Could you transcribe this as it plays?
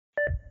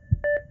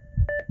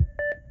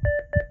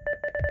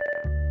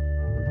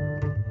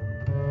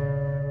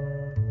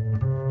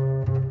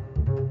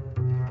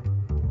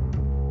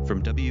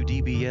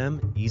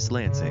FM East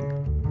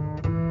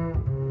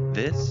Lansing.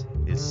 This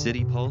is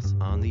City Pulse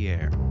on the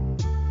Air.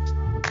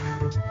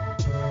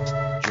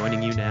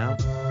 Joining you now,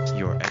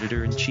 your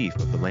editor-in-chief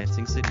of the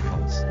Lansing City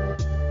Pulse,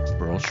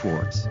 Burl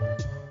Schwartz.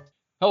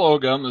 Hello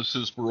again, this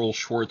is Burl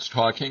Schwartz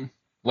talking.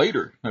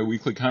 Later, my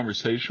weekly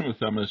conversation with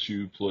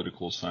MSU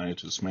political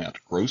scientist Matt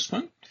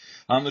Grossman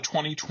on the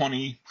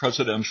 2020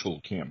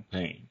 presidential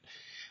campaign.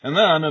 And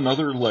then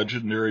another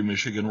legendary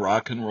Michigan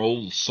rock and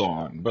roll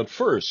song. But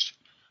first,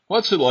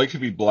 what's it like to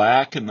be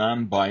black and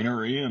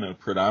non-binary in a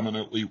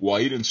predominantly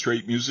white and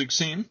straight music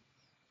scene?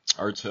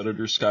 Arts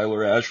editor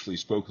Skylar Ashley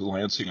spoke with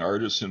Lansing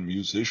artist and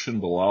musician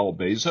Bilal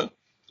Beza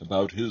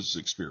about his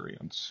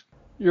experience.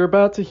 You're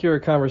about to hear a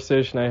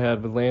conversation I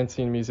had with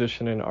Lansing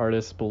musician and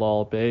artist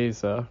Bilal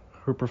Beza,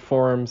 who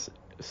performs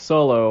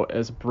solo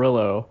as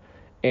Brillo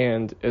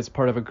and as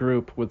part of a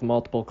group with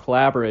multiple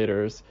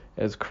collaborators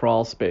as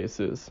Crawl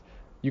Spaces.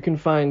 You can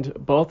find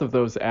both of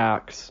those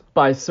acts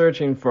by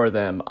searching for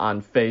them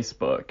on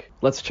Facebook.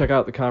 Let's check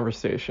out the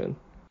conversation.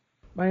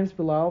 My name is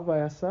Bilal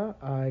Beza.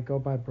 I go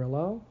by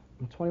Brillo.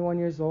 I'm 21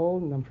 years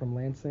old and I'm from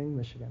Lansing,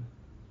 Michigan.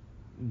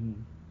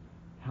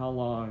 How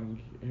long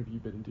have you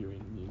been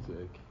doing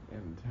music,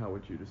 and how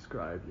would you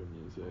describe your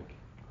music?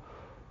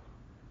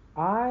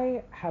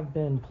 I have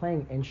been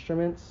playing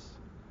instruments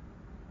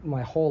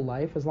my whole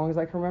life, as long as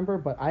I can remember,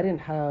 but I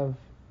didn't have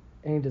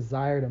any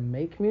desire to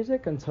make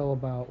music until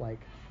about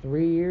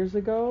 3 years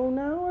ago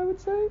now, I would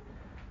say.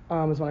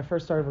 Is when I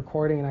first started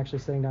recording and actually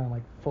sitting down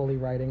and fully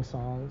writing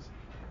songs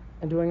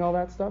and doing all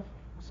that stuff.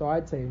 So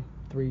I'd say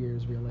 3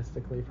 years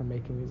realistically from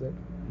making music.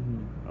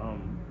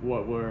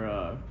 What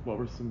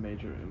were some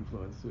major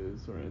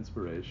influences or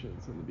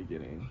inspirations in the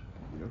beginning?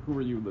 Who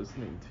were you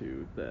listening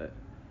to that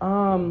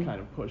kind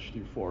of pushed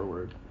you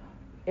forward?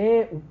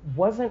 It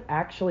wasn't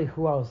actually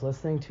who I was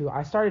listening to.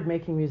 I started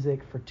making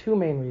music for two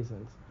main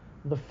reasons.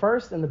 The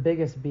first and the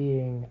biggest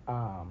being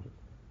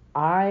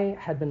I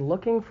had been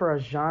looking for a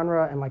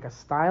genre and a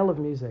style of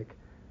music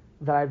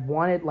that I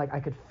wanted,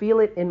 I could feel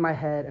it in my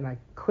head and I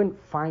couldn't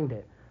find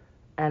it.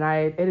 And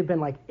it had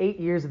been 8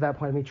 years at that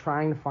point of me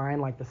trying to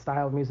find the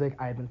style of music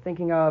I had been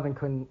thinking of and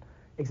couldn't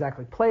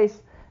exactly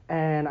place.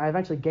 And I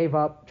eventually gave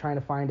up trying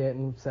to find it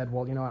and said,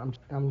 well,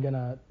 I'm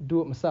gonna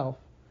do it myself.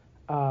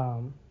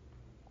 But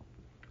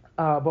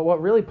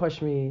what really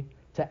pushed me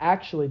to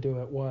actually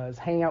do it was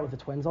hanging out with the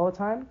Twins all the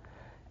time.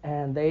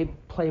 And they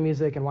play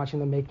music and watching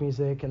them make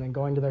music and then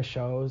going to their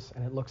shows,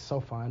 and it looks so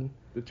fun.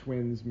 The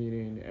Twins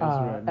meaning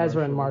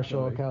Ezra and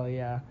Marshall Kelly,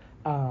 yeah.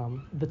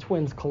 The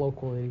Twins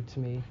colloquially to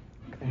me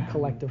and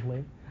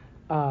collectively.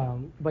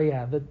 But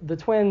yeah, the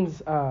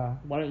Twins... Why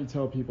don't you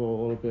tell people a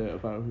little bit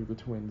about who the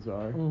Twins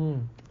are?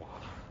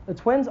 The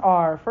Twins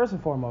are, first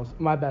and foremost,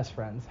 my best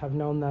friends. Have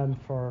known them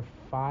for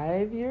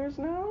 5 years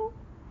now?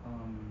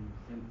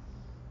 Since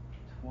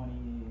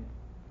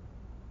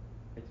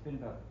it's been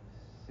about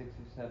 6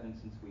 or 7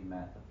 since we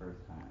met the first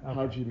time. Okay.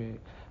 How'd you meet?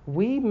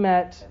 We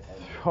met,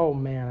 oh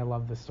man, I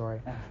love this story.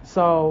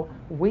 So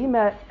we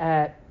met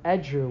at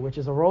Edru, which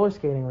is a roller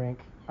skating rink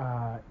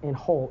in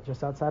Holt,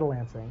 just outside of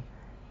Lansing.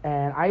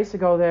 And I used to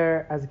go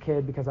there as a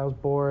kid because I was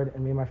bored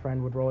and me and my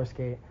friend would roller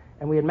skate.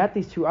 And we had met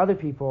these two other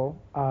people,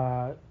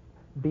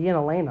 B and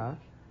Elena,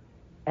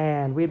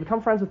 and we had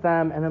become friends with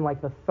them. And then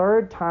the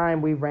third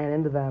time we ran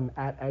into them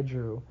at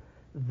Edru,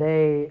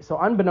 so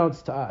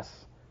unbeknownst to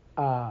us,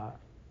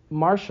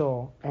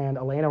 Marshall and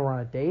Elena were on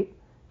a date,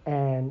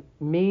 and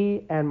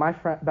me and my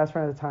best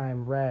friend at the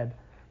time, Red,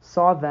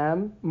 saw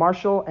them,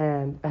 Marshall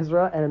and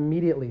Ezra, and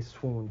immediately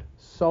swooned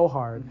so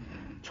hard.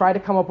 Tried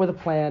to come up with a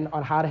plan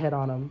on how to hit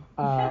on them.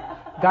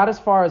 Got as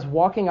far as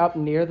walking up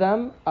near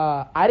them.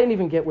 I didn't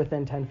even get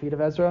within 10 feet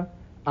of Ezra.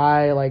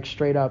 I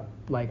straight up,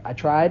 I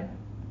tried,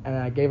 and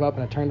I gave up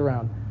and I turned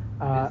around.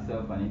 It's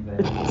so funny,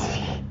 but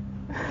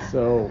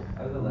So,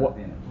 I was a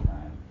lesbian at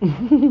the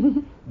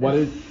time.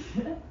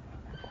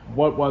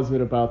 What was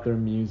it about their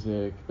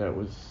music that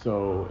was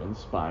so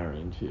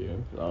inspiring to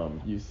you?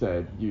 You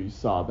said you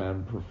saw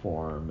them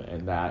perform,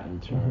 and that in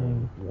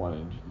turn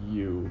wanted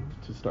you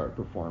to start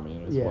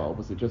performing as well.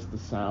 Was it just the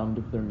sound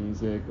of their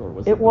music, or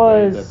was it the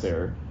way that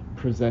they're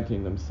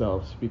presenting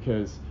themselves?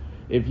 Because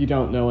if you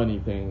don't know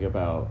anything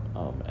about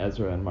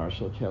Ezra and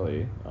Marshall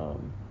Kelly,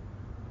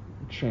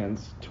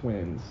 trans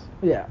twins,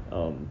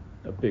 a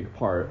big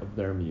part of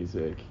their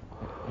music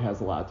has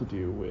a lot to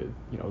do with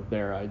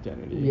their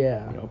identity,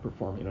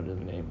 performing under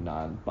the name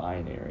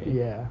non-binary.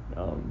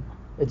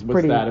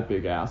 Was that a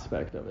big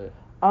aspect of it?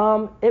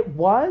 It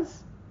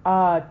was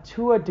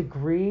to a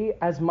degree,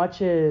 as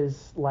much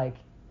as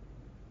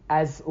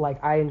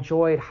I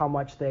enjoyed how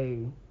much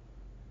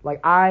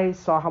I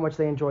saw how much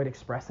they enjoyed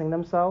expressing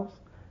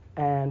themselves,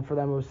 and for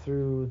them it was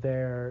through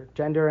their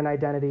gender and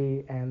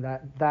identity, and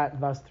that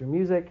thus through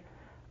music.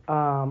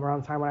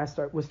 Around the time when I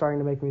was starting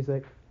to make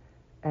music.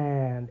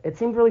 And it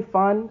seemed really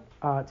fun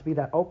to be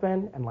that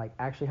open and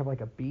actually have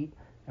a beat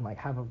and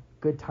have a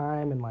good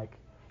time and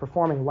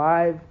performing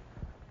live.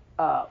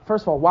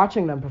 First of all,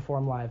 watching them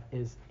perform live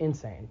is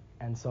insane,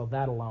 and so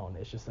that alone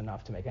is just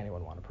enough to make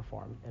anyone want to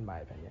perform, in my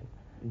opinion.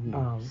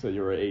 Mhm. So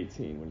you were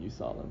 18 when you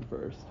saw them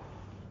first.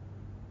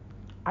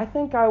 I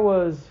think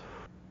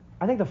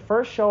the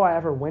first show I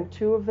ever went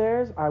to of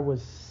theirs, I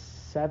was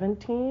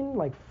 17,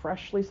 like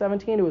freshly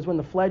 17. It was when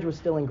the Fledge was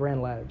still in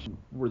Grand Ledge.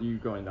 Were you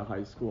going to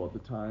high school at the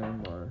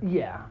time, or?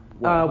 Yeah.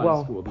 What high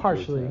Well, school did you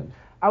partially. attend?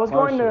 I was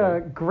going to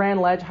Partially. Grand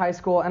Ledge High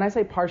School, and I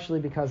say partially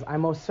because I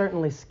most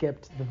certainly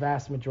skipped the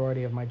vast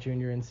majority of my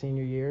junior and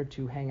senior year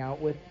to hang out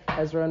with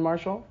Ezra and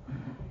Marshall.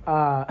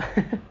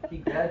 He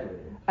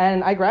graduated.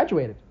 And I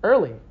graduated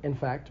early, in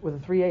fact, with a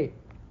 3.8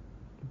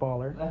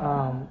 baller.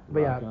 But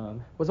yeah, Rock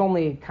on. was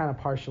only kind of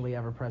partially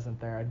ever present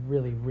there. I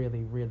really,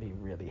 really, really,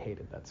 really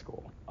hated that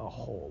school a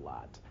whole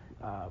lot.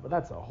 But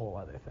that's a whole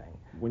other thing.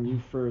 When you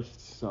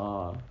first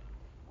saw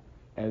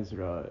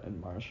Ezra and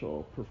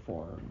Marshall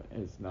perform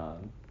as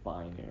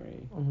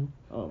non-binary,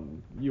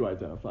 you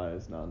identify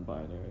as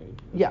non-binary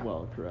as Yeah.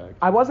 well, correct?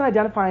 I wasn't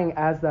identifying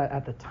as that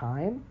at the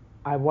time.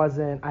 I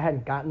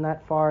hadn't gotten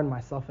that far in my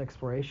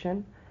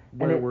self-exploration.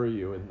 Where were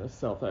you in the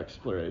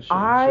self-exploration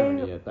I-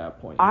 journey at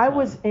that point in I time?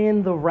 was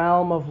in the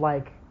realm of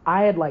like,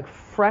 I had like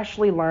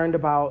freshly learned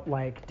about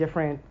like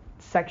different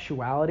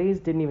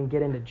sexualities, didn't even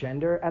get into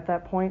gender at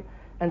that point.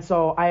 And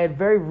so I had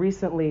very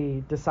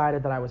recently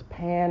decided that I was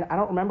pan. I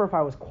don't remember if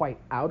I was quite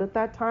out at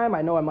that time.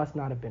 I know I must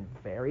not have been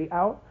very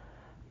out.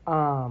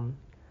 And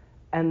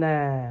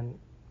then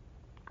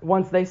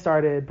once they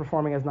started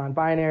performing as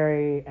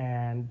non-binary,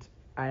 and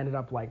I ended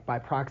up like by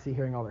proxy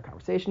hearing all their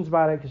conversations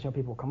about it, because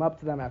people come up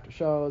to them after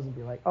shows and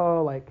be like,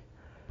 oh, like,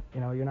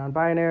 you're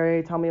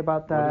non-binary, tell me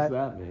about that. What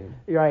does that mean?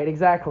 Right,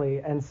 exactly.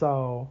 And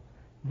so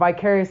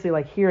vicariously,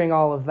 like, hearing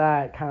all of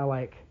that kind of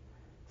like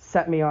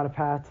set me on a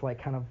path to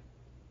like kind of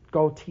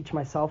go teach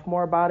myself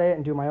more about it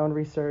and do my own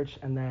research.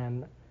 And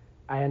then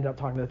I ended up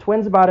talking to the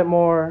twins about it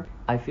more.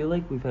 I feel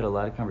like we've had a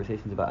lot of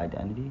conversations about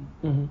identity,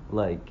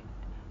 like,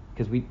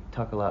 because we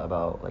talk a lot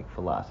about like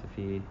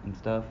philosophy and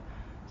stuff.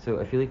 So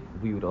I feel like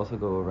we would also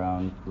go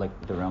around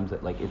like the realms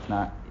that like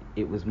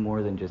it was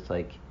more than just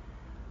like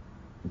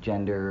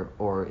gender,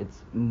 or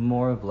it's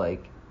more of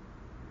like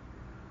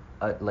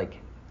I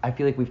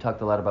feel like we've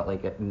talked a lot about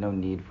like no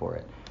need for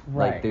it.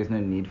 Right. Like there's no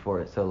need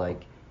for it. So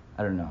like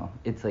I don't know.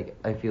 It's like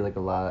I feel like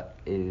a lot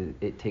is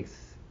it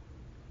takes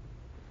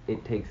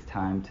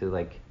time to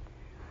like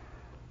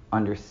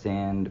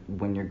understand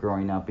when you're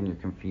growing up and you're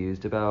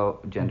confused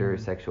about gender or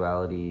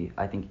sexuality.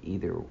 I think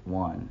either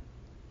one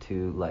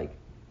to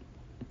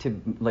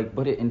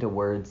put it into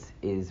words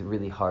is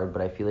really hard,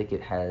 but I feel like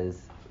it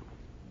has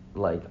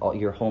like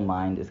your whole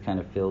mind is kind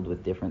of filled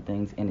with different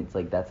things, and it's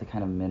like that's a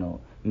kind of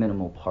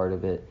minimal part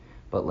of it,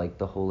 but like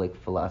the whole like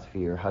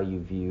philosophy or how you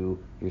view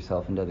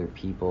yourself and other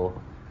people.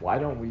 Why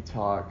don't we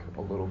talk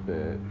a little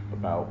bit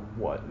about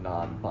what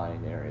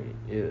non-binary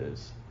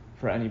is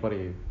for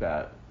anybody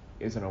that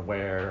isn't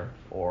aware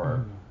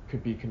or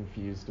could be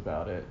confused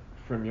about it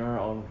from your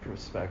own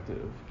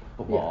perspective,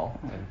 Bilal,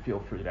 and feel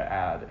free to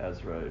add,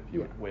 Ezra, if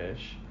you would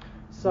wish.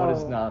 So, what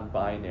is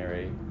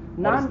non-binary?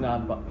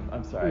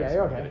 I'm sorry. Yeah,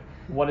 you're okay.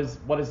 What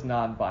does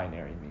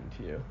non-binary mean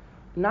to you?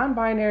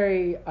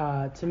 Non-binary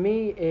to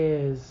me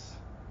is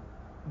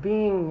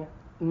being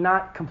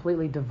not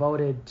completely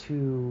devoted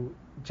to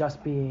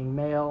just being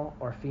male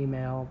or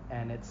female,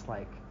 and it's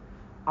like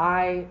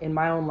I in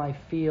my own life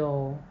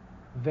feel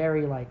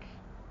very like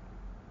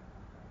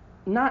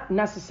I'm not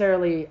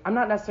necessarily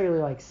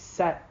like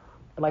set,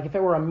 like if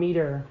it were a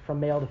meter from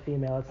male to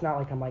female, it's not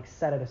like I'm like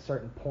set at a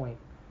certain point,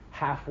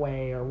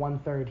 halfway or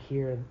 1/3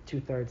 here,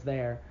 2/3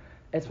 there.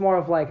 It's more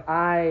of like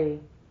I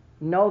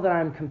know that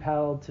I'm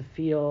compelled to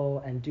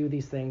feel and do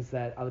these things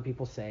that other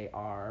people say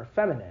are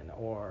feminine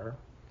or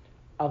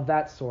of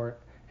that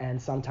sort,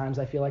 and sometimes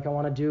I feel like I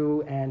want to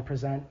do and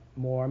present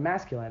more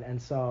masculine.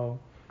 And so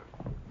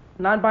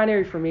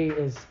non-binary for me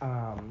is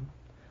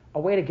a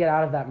way to get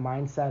out of that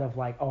mindset of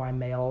like, oh, I'm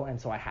male and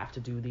so I have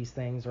to do these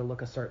things or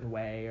look a certain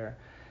way, or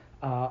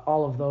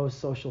all of those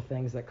social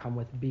things that come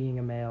with being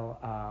a male,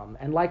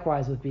 and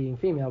likewise with being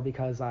female,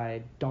 because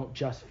I don't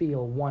just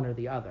feel one or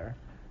the other.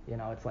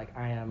 It's like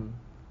I am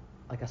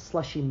like a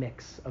slushy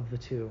mix of the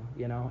two.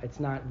 It's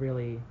not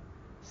really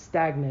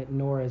stagnant,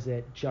 nor is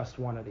it just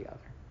one or the other.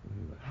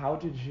 How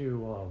did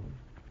you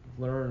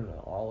learn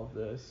all of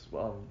this?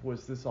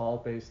 Was this all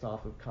based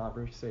off of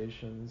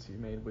conversations you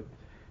made with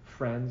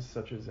friends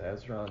such as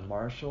Ezra and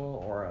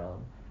Marshall, or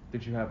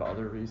did you have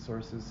other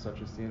resources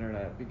such as the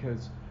internet?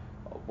 Because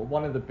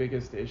one of the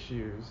biggest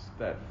issues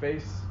that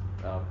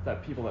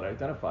that people that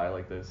identify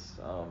like this,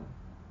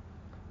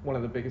 one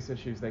of the biggest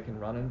issues they can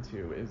run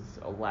into is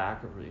a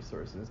lack of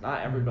resources.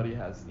 Not everybody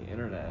has the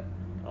internet.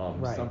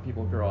 Right. Some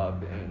people grow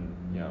up in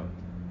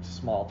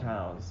small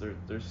towns.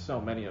 There's so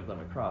many of them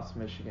across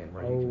Michigan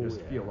where you can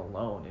just feel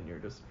alone and you're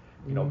just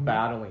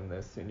battling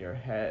this in your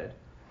head.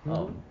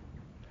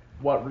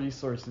 What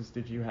resources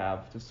did you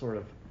have to sort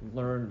of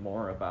learn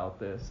more about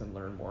this and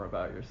learn more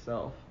about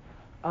yourself?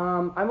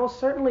 I most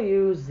certainly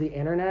used the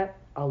internet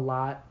a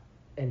lot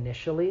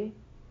initially,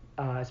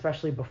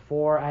 especially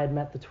before I had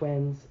met the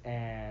twins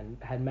and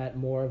had met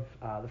more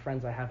of the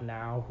friends I have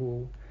now,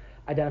 who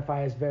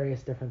identify as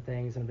various different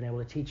things and have been able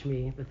to teach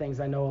me the things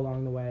I know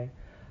along the way.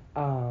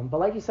 But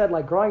like you said,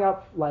 like growing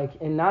up, like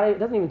in not, it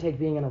doesn't even take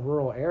being in a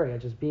rural area,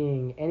 just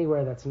being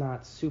anywhere that's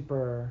not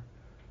super,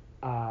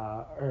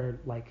 or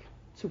like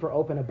super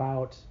open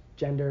about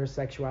gender,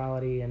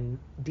 sexuality, and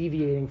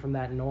deviating from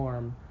that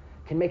norm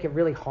can make it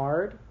really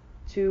hard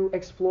to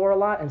explore a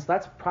lot. And so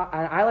that's,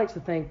 I like to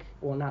think,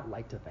 well, not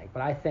like to think,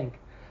 but I think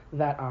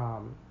that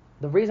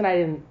the reason I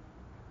didn't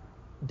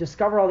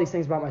discover all these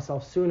things about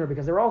myself sooner,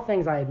 because they were all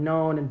things I had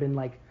known and been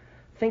like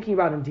thinking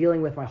about and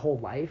dealing with my whole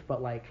life,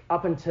 but like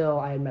up until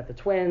I had met the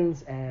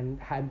twins and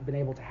had been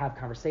able to have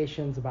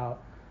conversations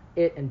about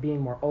it and being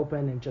more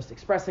open and just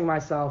expressing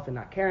myself and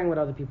not caring what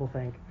other people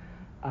think,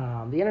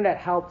 the internet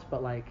helped,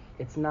 but like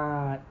it's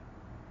not,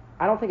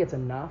 I don't think it's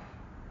enough.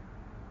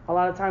 A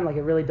lot of time, like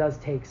it really does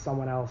take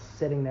someone else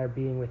sitting there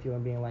being with you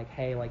and being like,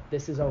 hey, like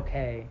this is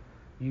okay,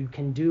 you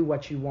can do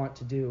what you want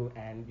to do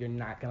and you're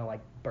not gonna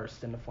like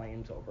burst into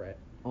flames over it.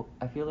 Well,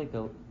 I feel like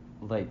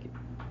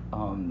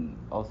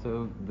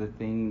also the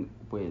thing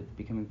with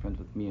becoming friends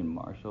with me and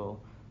Marshall,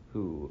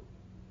 who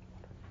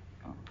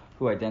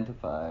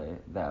identify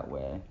that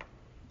way,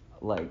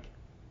 like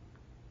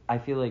I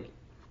feel like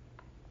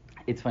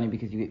it's funny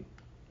because you get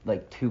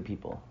like two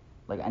people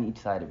like on each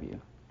side of you.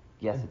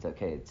 Yes, it's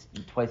okay. It's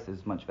twice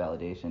as much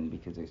validation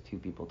because there's two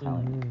people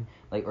telling you,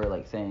 like, or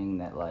like saying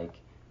that like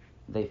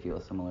they feel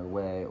a similar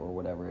way or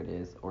whatever it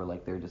is, or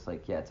like they're just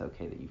like, yeah, it's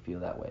okay that you feel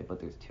that way, but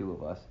there's two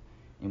of us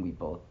and we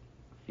both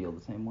feel the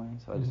same way.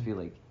 So I just feel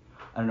like,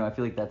 I don't know, I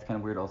feel like that's kind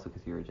of weird also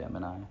because you're a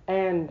Gemini.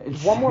 And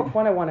one more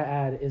point I want to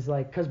add is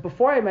like, because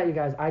before I met you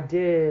guys, I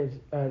did,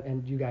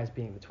 and you guys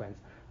being the twins,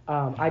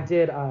 I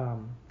did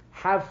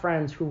have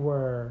friends who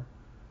were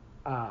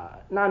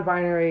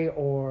non-binary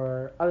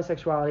or other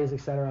sexualities,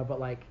 etc.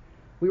 But like,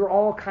 we were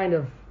all kind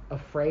of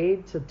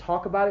afraid to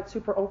talk about it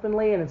super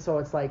openly, and so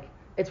it's like,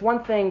 it's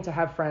one thing to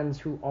have friends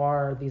who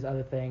are these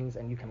other things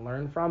and you can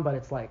learn from, but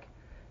it's like,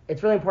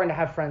 it's really important to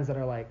have friends that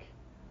are like,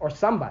 or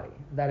somebody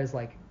that is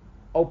like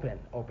open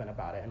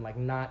about it and like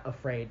not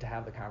afraid to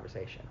have the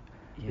conversation.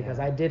 Yeah. Because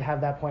I did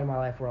have that point in my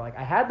life where like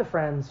I had the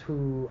friends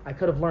who I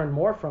could have learned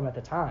more from at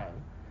the time,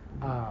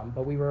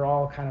 but we were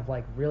all kind of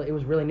like really, it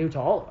was really new to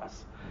all of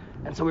us.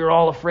 And so we were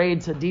all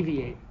afraid to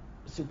deviate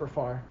super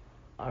far.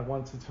 I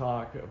want to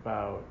talk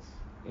about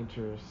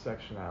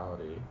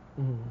intersectionality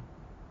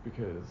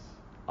because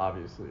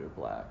obviously you're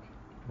black,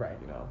 right?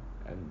 You know,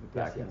 and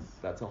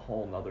that's a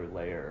whole nother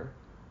layer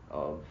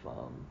of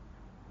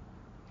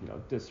you know,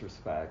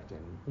 disrespect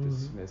and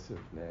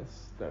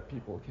dismissiveness that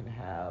people can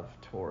have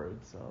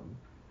towards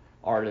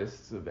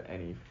artists of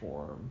any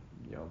form,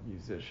 you know,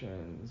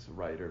 musicians,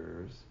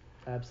 writers,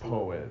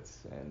 poets,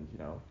 and you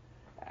know,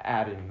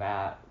 adding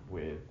that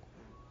with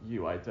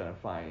you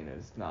identifying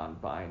as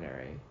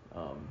non-binary.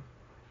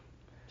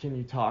 Can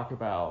you talk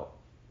about,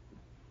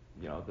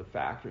 you know, the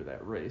factor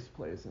that race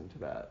plays into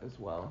that as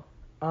well?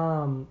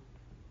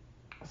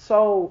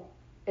 So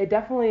it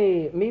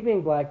definitely, me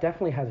being black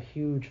definitely has a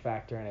huge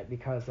factor in it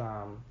because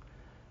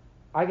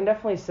I can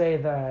definitely say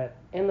that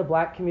in the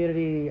black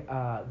community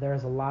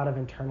there's a lot of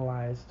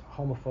internalized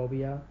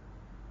homophobia.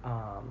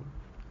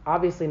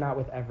 Obviously not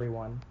with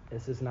everyone.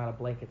 This is not a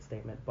blanket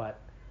statement, but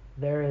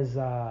there is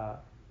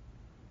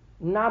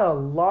not a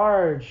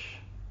large,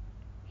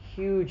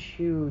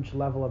 huge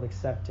level of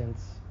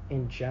acceptance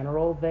in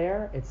general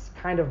there. It's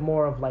kind of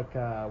more of like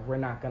a, we're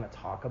not going to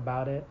talk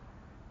about it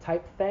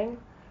type thing.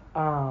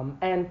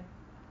 And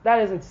that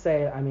isn't to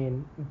say, I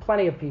mean,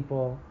 plenty of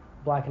people,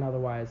 black and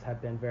otherwise,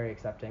 have been very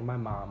accepting. My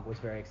mom was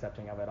very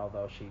accepting of it,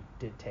 although she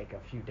did take a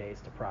few days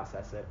to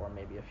process it, or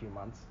maybe a few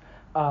months.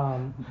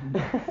 But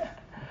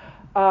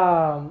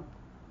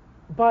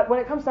when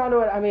it comes down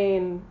to it, I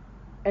mean,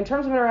 in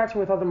terms of interaction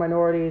with other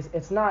minorities,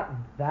 it's not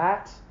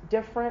that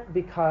different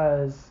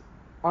because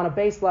on a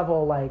base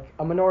level, like,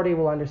 a minority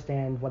will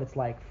understand what it's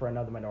like for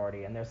another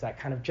minority, and there's that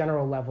kind of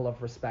general level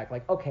of respect,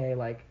 like, okay,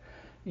 like,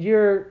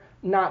 you're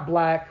not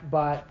black,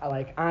 but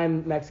like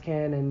I'm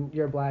Mexican and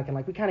you're black, and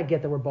like we kind of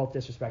get that we're both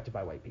disrespected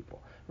by white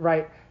people,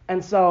 right?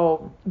 And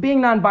so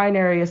being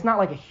non-binary is not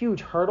like a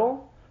huge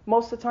hurdle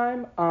most of the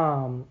time.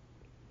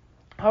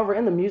 However,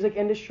 in the music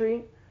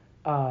industry,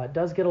 it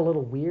does get a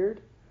little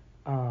weird,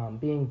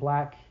 being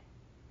black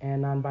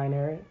and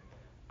non-binary.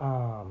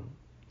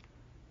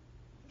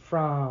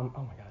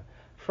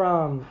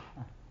 From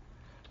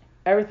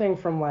everything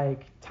from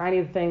like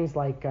tiny things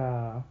like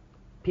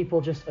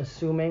people just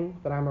assuming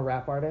that I'm a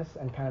rap artist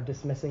and kind of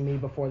dismissing me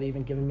before they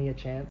even given me a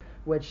chance,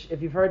 which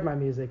if you've heard my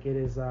music, it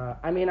is,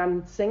 I mean,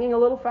 I'm singing a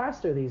little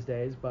faster these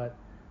days, but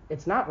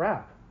it's not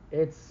rap.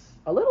 It's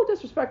a little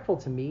disrespectful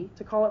to me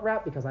to call it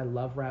rap because I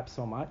love rap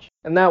so much.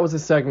 And that was a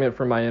segment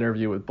from my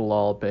interview with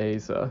Bilal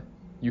Beza.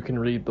 You can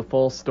read the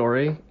full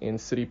story in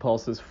City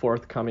Pulse's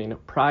forthcoming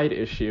Pride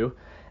issue,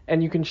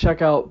 and you can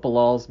check out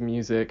Bilal's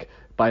music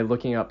by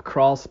looking up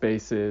Crawl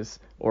Spaces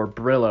or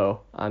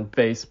Brillo on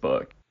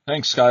Facebook.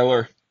 Thanks,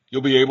 Skylar.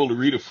 You'll be able to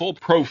read a full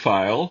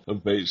profile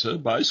of Beza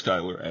by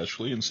Skylar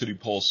Ashley in City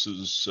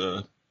Pulse's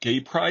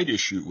Gay Pride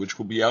issue, which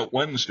will be out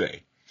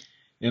Wednesday.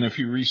 And if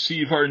you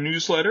receive our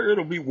newsletter,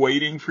 it'll be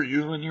waiting for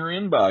you in your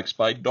inbox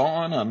by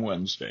dawn on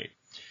Wednesday.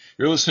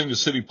 You're listening to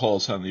City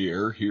Pulse on the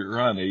air here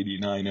on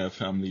 89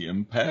 FM The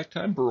Impact.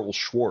 I'm Burl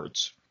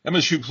Schwartz.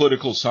 MSU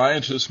political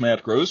scientist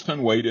Matt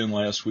Grossman weighed in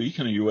last week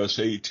in a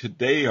USA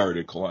Today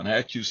article on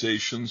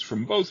accusations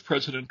from both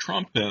President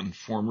Trump and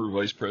former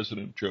Vice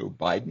President Joe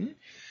Biden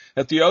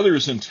at the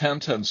other's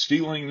intent on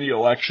stealing the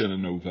election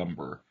in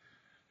November.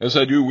 As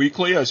I do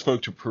weekly, I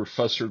spoke to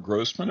Professor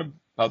Grossman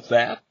about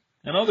that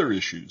and other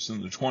issues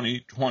in the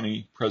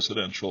 2020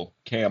 presidential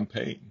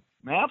campaign.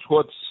 Matt,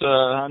 what's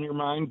on your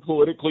mind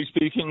politically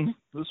speaking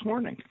this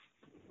morning?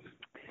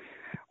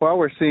 Well,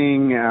 we're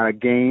seeing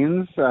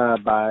gains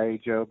by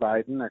Joe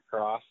Biden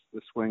across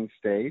the swing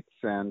states,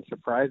 and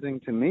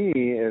surprising to me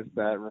is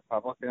that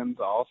Republicans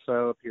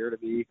also appear to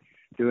be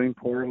doing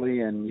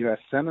poorly in U.S.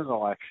 Senate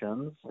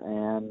elections,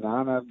 and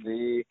none of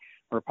the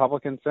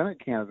Republican Senate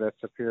candidates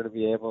appear to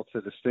be able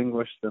to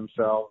distinguish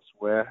themselves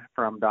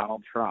from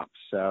Donald Trump.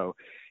 So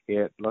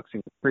it looks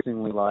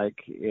increasingly like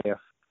if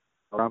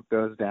Trump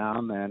goes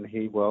down, then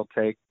he will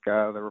take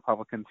the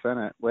Republican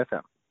Senate with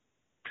him.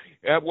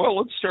 Well,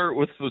 let's start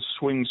with the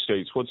swing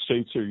states. What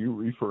states are you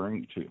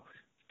referring to?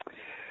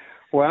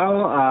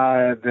 Well,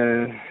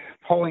 the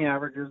polling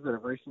averages that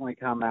have recently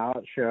come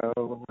out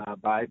show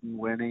Biden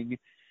winning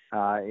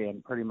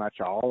in pretty much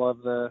all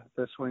of the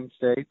swing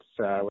states,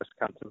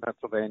 Wisconsin,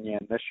 Pennsylvania,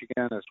 and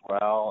Michigan, as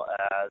well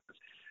as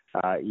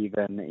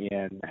even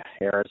in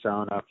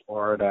Arizona,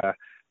 Florida,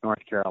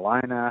 North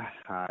Carolina,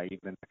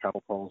 even a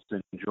couple polls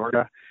in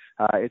Georgia.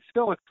 It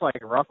still looks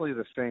like roughly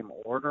the same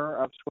order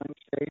of swing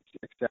states,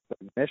 except that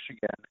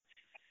Michigan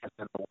has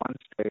been the one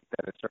state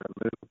that has sort of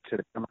moved to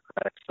the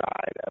Democratic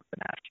side of the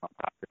national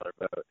popular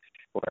vote,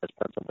 whereas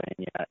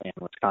Pennsylvania and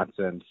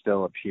Wisconsin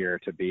still appear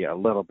to be a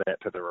little bit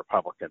to the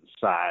Republican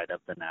side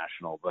of the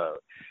national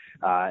vote.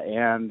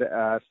 And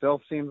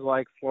still seems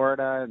like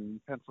Florida and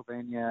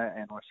Pennsylvania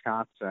and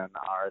Wisconsin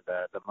are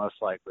the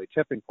most likely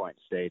tipping point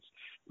states.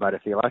 But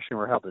if the election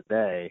were held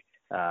today,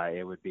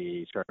 it would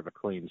be sort of a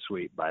clean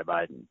sweep by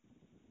Biden.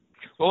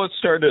 Well, let's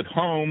start at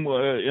home.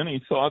 Any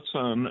thoughts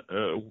on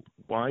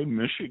why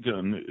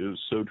Michigan is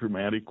so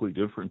dramatically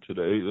different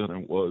today than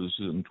it was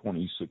in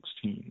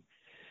 2016?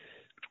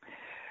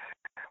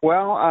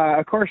 Well,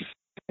 of course,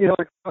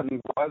 Hillary Clinton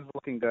was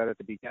looking good at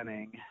the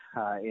beginning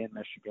in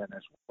Michigan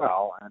as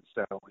well, and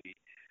so we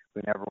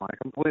never want to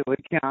completely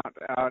count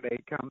out a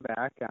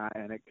comeback,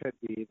 and it could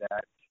be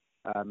that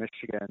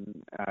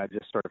Michigan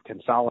just sort of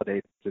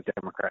consolidates the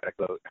Democratic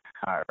vote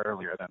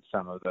earlier than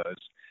some of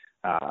those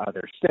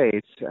other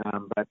states,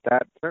 but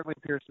that certainly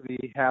appears to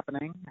be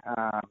happening.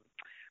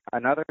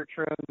 Another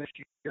trend this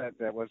year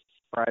that was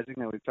surprising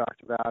that we've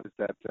talked about is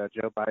that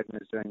Joe Biden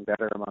is doing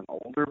better among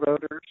older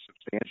voters,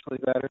 substantially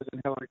better than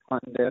Hillary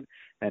Clinton did,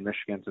 and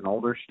Michigan's an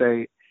older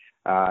state.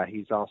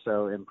 He's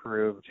also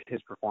improved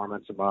his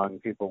performance among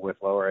people with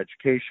lower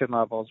education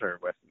levels or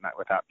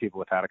without people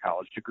without a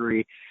college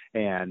degree,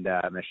 and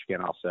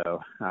Michigan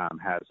also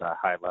has a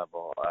high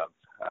level of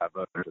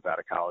voters without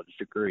a college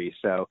degree.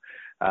 So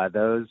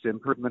those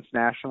improvements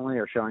nationally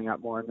are showing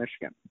up more in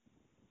Michigan.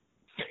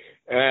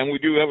 And we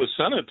do have a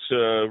Senate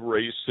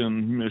race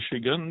in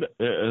Michigan,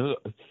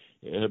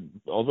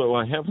 although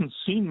I haven't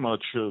seen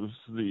much of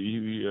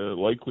the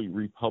likely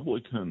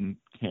Republican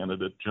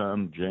candidate,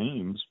 John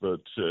James,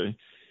 but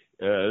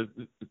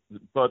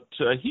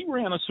he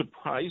ran a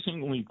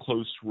surprisingly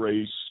close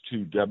race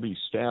to Debbie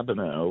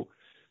Stabenow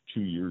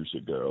 2 years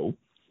ago.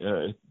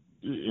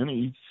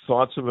 Any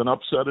thoughts of an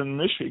upset in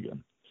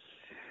Michigan?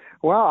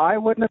 Well, I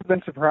wouldn't have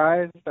been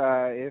surprised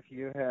if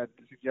you had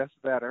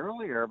suggested that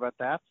earlier, but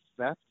that's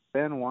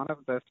been one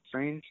of the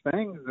strange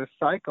things this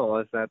cycle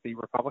is that the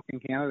Republican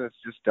candidates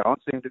just don't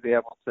seem to be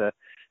able to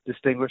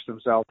distinguish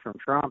themselves from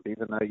Trump,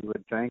 even though you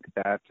would think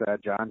that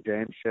John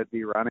James should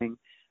be running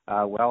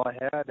well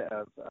ahead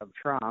of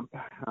Trump,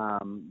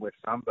 with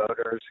some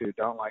voters who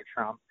don't like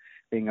Trump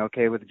being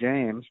okay with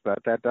James,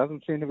 but that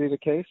doesn't seem to be the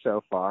case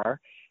so far.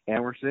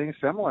 And we're seeing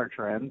similar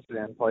trends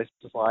in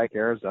places like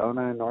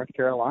Arizona and North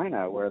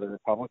Carolina, where the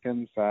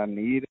Republicans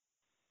need,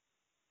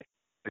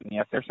 and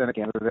yet their Senate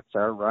candidates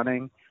are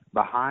running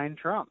behind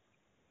Trump.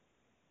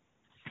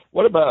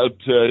 What about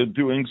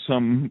doing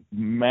some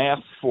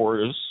math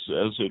for us,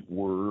 as it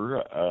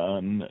were,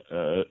 on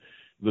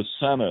the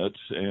Senate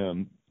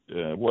and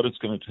what it's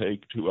going to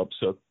take to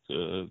upset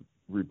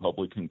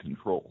Republican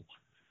control?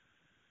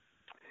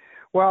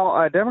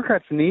 Well,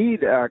 Democrats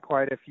need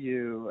quite a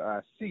few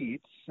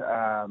seats,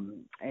 but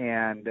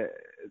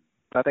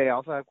they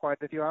also have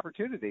quite a few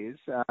opportunities,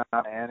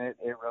 and it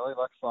really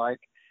looks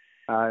like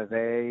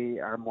they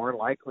are more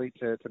likely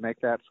to make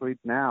that sweep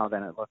now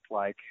than it looked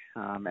like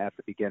at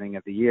the beginning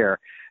of the year.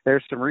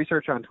 There's some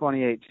research on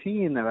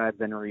 2018 that I've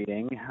been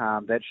reading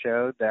that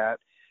showed that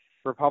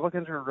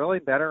Republicans were really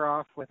better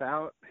off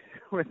without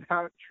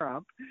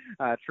Trump.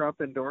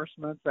 Trump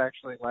endorsements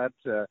actually led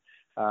to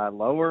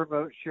lower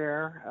vote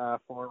share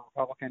for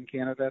Republican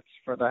candidates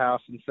for the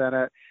House and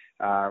Senate.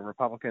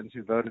 Republicans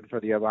who voted for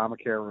the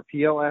Obamacare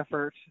repeal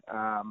effort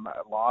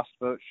lost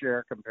vote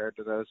share compared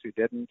to those who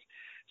didn't.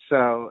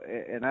 So,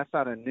 and that's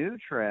not a new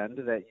trend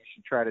that you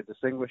should try to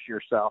distinguish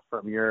yourself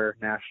from your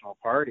national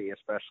party,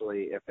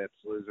 especially if it's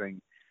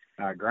losing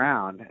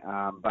ground.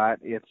 But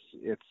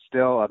it's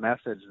still a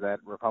message that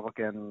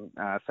Republican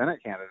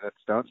Senate candidates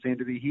don't seem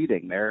to be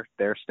heeding.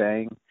 They're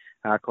staying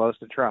close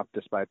to Trump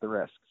despite the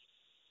risks.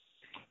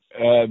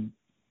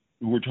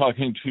 We're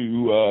talking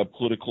to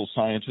political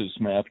scientist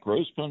Matt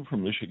Grossman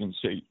from Michigan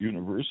State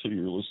University.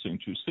 You're listening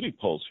to City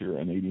Pulse here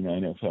on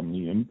 89 FM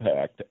The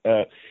Impact.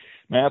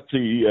 Matt,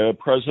 the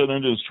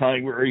president is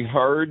trying very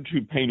hard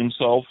to paint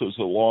himself as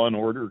a law and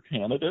order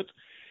candidate.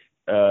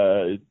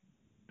 Do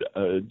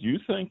you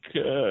think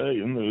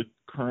in the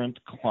current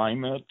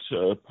climate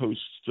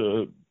post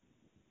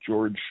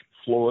George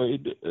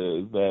Floyd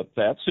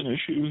that's an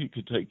issue he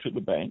could take to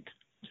the bank?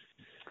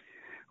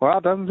 Well,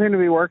 it doesn't seem to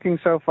be working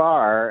so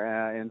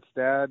far.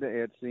 Instead,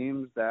 it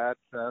seems that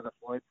the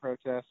Floyd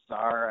protests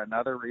are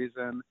another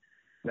reason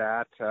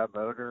that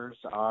voters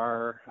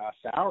are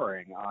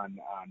souring on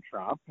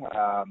Trump.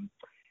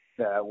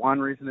 The one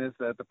reason is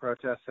that the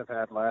protests have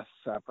had less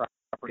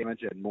property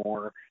damage and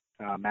more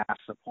mass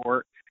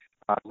support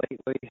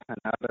lately.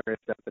 Another is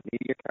that the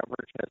media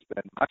coverage has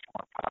been much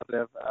more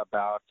positive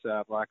about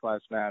Black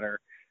Lives Matter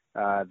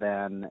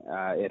than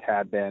it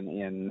had been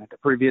in the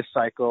previous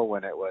cycle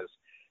when it was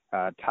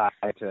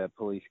tied to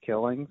police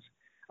killings,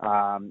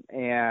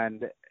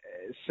 and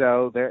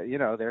so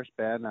there's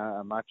been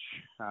a much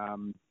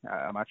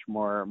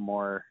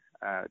more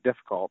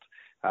difficult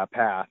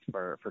path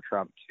for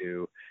Trump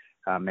to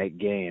make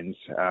gains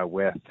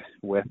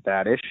with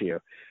that issue,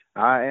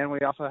 and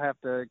we also have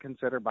to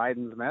consider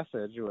Biden's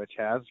message, which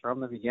has from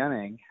the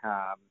beginning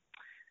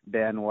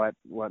been what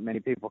many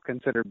people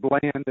considered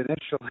bland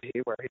initially,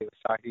 where he was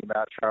talking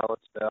about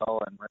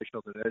Charlottesville and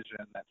racial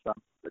division that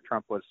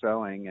Trump was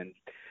sowing, and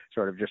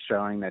sort of just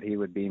showing that he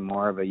would be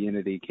more of a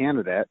unity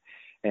candidate.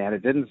 And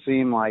it didn't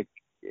seem like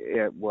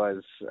it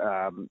was,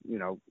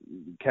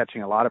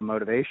 catching a lot of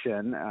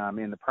motivation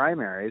in the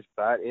primaries,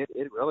 but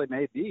it really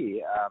may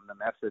be the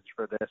message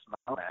for this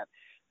moment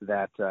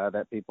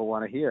that people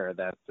want to hear,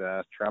 that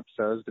Trump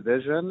sows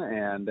division,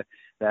 and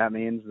that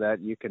means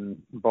that you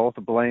can both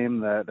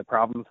blame the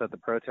problems that the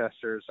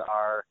protesters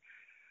are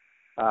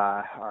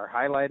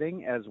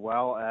highlighting, as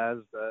well as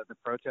the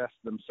protests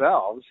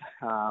themselves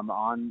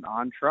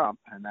on Trump,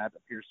 and that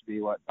appears to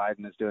be what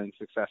Biden is doing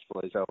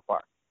successfully so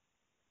far.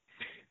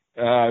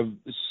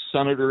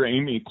 Senator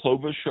Amy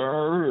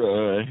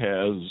Klobuchar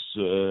has,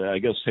 I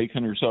guess,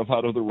 taken herself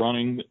out of the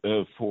running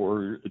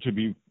to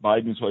be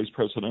Biden's vice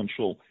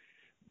presidential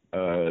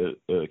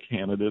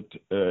candidate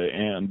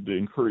and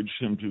encouraged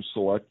him to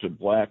select a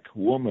black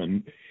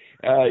woman.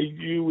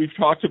 We've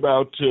talked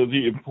about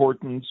the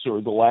importance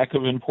or the lack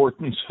of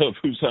importance of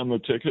who's on the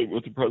ticket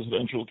with the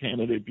presidential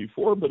candidate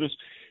before, but is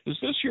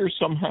this year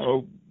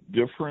somehow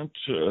different?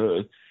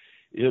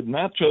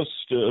 Not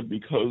just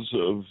because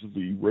of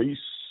the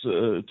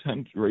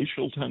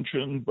racial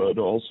tension, but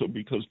also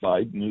because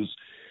Biden is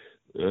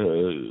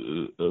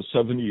a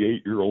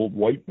 78-year-old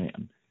white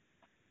man.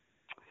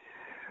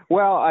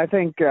 Well, I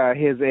think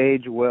his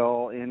age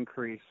will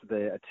increase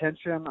the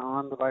attention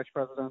on the vice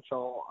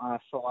presidential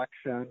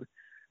selection.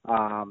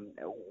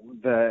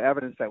 The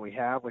evidence that we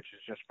have, which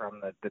is just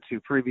from the two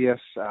previous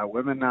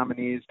women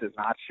nominees, does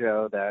not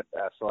show that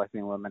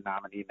selecting a women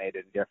nominee made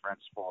a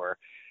difference for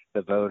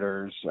the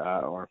voters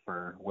or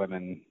for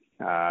women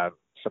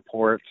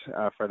support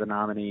for the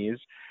nominees.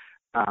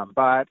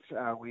 But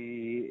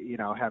we,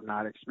 have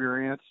not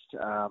experienced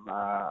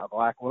a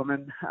black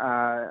woman,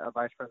 a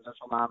vice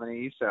presidential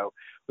nominee, so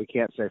we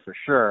can't say for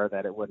sure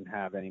that it wouldn't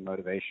have any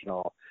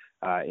motivational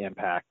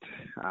impact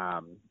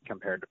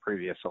compared to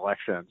previous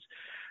elections.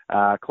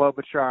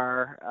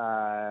 Klobuchar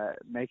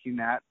making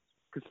that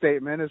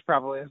statement is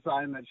probably a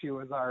sign that she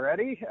was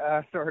already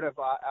sort of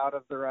out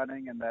of the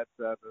running, and that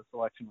the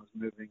selection was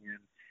moving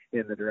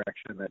in the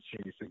direction that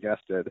she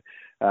suggested.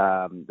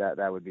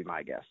 That would be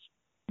my guess.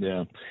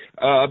 Yeah.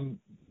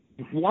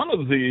 One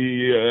of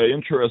the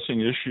interesting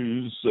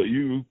issues that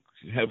you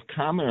have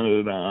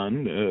commented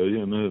on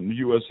in a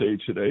USA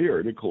Today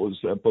article is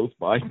that both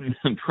Biden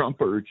and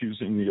Trump are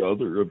accusing the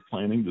other of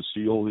planning to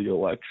steal the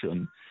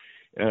election.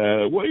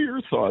 What are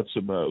your thoughts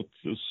about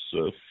this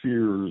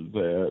fear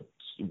that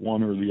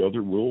one or the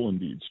other will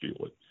indeed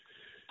steal it?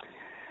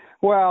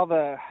 Well,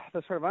 the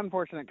sort of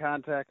unfortunate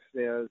context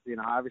is,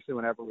 obviously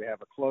whenever we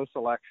have a close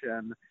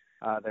election,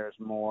 there's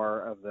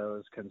more of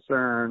those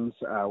concerns.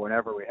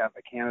 Whenever we have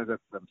the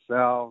candidates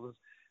themselves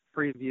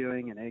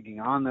previewing and egging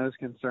on those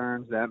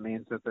concerns, that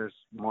means that there's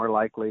more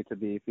likely to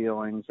be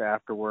feelings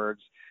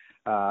afterwards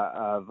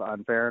of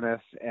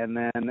unfairness. And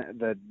then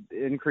the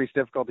increased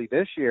difficulty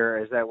this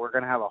year is that we're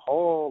going to have a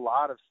whole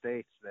lot of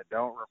states that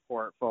don't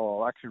report full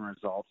election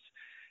results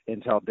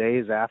until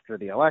days after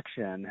the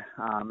election,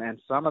 and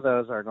some of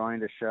those are going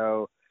to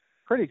show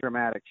pretty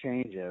dramatic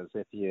changes.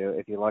 If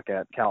you look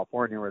at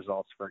California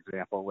results, for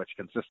example, which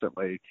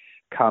consistently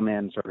come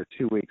in sort of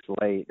 2 weeks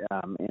late,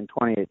 in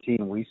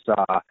 2018 we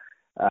saw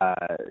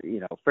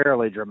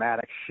fairly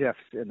dramatic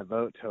shifts in the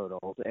vote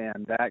totals,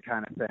 and that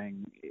kind of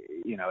thing,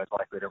 is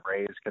likely to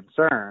raise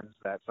concerns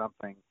that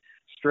something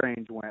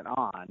strange went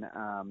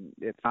on.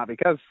 It's not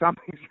because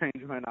something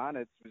strange went on,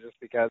 it's just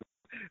because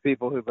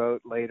people who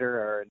vote later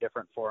are in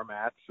different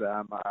formats,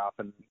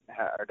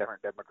 are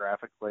different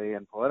demographically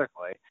and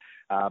politically.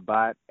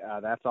 But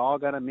that's all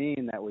going to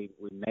mean that we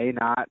may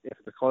not, if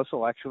it's a close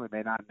election, we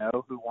may not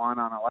know who won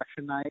on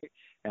election night,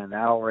 and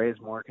that'll raise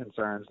more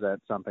concerns that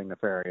something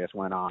nefarious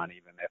went on,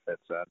 even if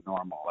it's a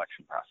normal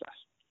election process.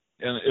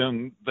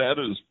 And that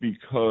is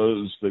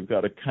because they've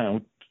got to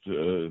count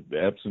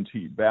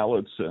absentee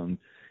ballots, and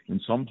in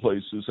some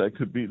places that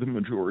could be the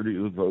majority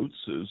of the votes.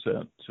 Is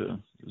that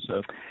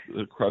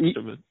the crux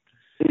of it?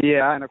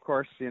 Yeah, and of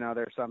course, there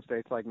are some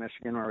states like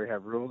Michigan where we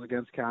have rules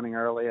against counting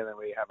early, and then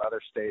we have other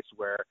states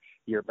where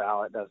your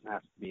ballot doesn't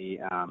have to be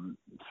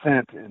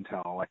sent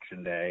until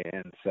election day,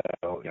 and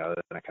so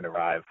then it can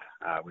arrive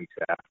weeks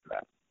after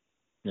that.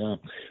 Yeah.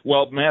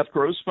 Well, Matt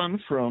Grossman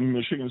from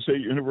Michigan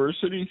State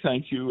University,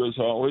 thank you as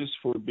always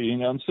for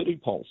being on City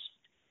Pulse.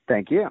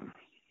 Thank you.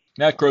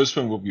 Matt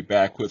Grossman will be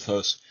back with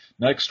us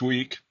next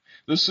week.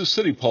 This is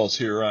City Pulse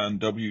here on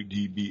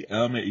WDBM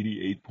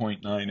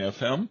 88.9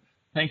 FM.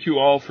 Thank you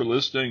all for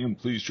listening, and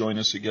please join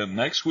us again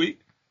next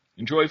week.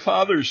 Enjoy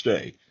Father's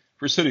Day.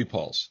 For City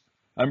Pulse,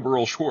 I'm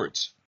Burl Schwartz.